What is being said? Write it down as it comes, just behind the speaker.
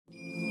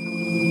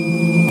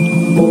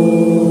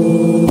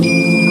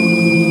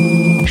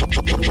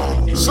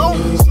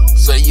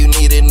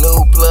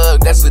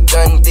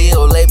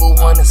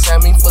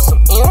sign me for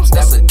some M's,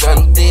 that's a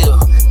done deal.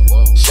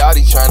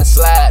 Shawty tryna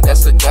slide,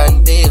 that's a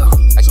done deal.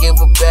 I give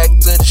her back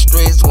to the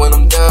streets when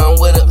I'm done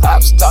with her.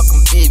 Ops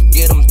talking beef,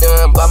 get them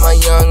done by my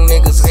young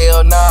niggas.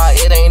 Hell nah,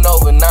 it ain't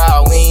over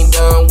now, we ain't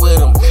done with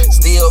them.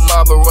 Still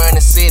mob around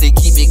the city,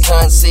 keep it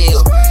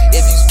concealed.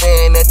 If you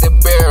stand at the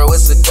barrel,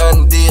 it's a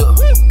done deal.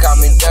 Call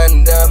me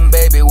done,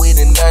 baby, we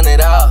done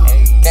it all.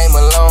 Came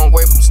a long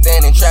way from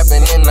standing,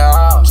 trapping in the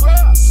hall.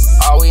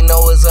 All we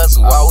know is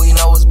hustle, all we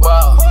know is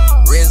ball.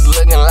 Wrist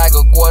looking like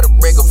a quarter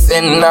brick of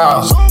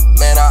fentanyl.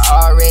 Man,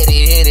 I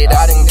already hit it,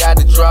 I done got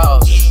the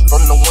draws.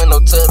 From the window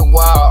to the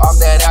wall, off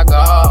that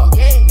alcohol.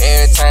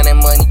 Every time that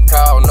money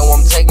call, know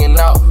I'm taking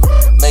off.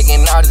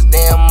 Making all this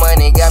damn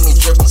money, got me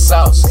dripping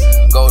sauce.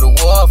 Go to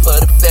war for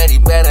the fatty,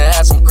 better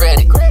have some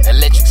credit.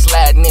 Electric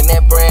sliding in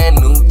that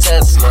brand new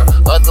Tesla.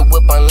 Other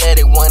whip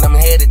unleaded when I'm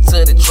headed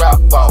to the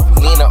drop off.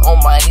 Nina on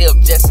my hip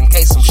just in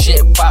case some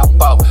shit pop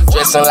off.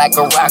 Dressing like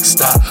a rock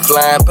star,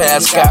 flying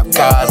past cop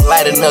cars.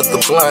 Lighting up the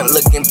blunt,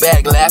 looking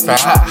back, laughing,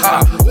 ha ha.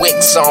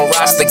 Wicks on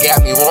roster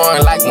got me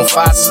roaring like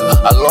Mufasa.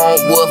 A lone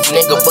wolf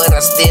nigga, but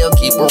I still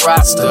keep a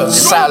roster.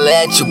 Just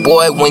holla at your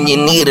boy when you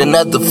need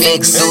another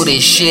fix. Do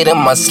this shit in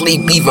my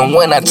sleep, even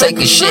when I take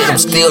a shit. I'm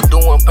still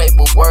doing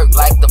paperwork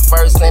like the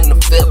first and the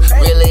fifth.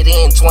 Reel it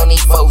in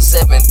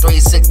 24/7,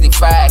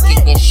 365.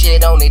 Kicking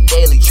shit on it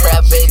daily.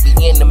 Trap baby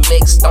in the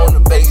mix, on the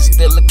bass,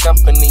 still a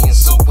company and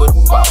super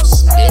the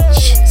boss.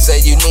 Bitch. Say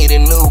you need a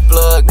new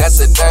plug, that's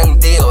a done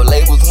deal.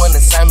 Labels wanna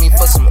sign me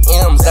for some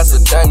M's, that's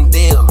a done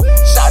deal.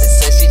 Shawty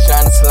say she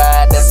tryna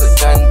slide, that's a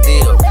done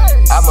deal.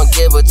 I'ma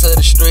give her to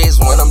the streets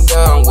when I'm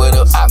done with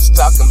her. Ops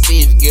talking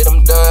beef, get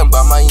them done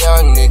by my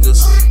young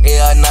niggas.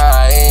 Hell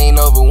nah, it ain't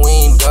over, we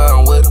ain't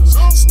done with them.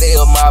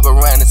 Still mob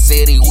around the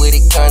city with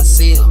it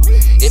concealed.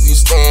 If you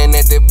stand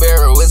at the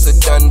barrel, it's a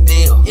done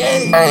deal.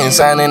 I ain't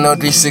signing no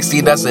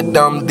 360, that's a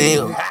dumb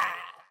deal.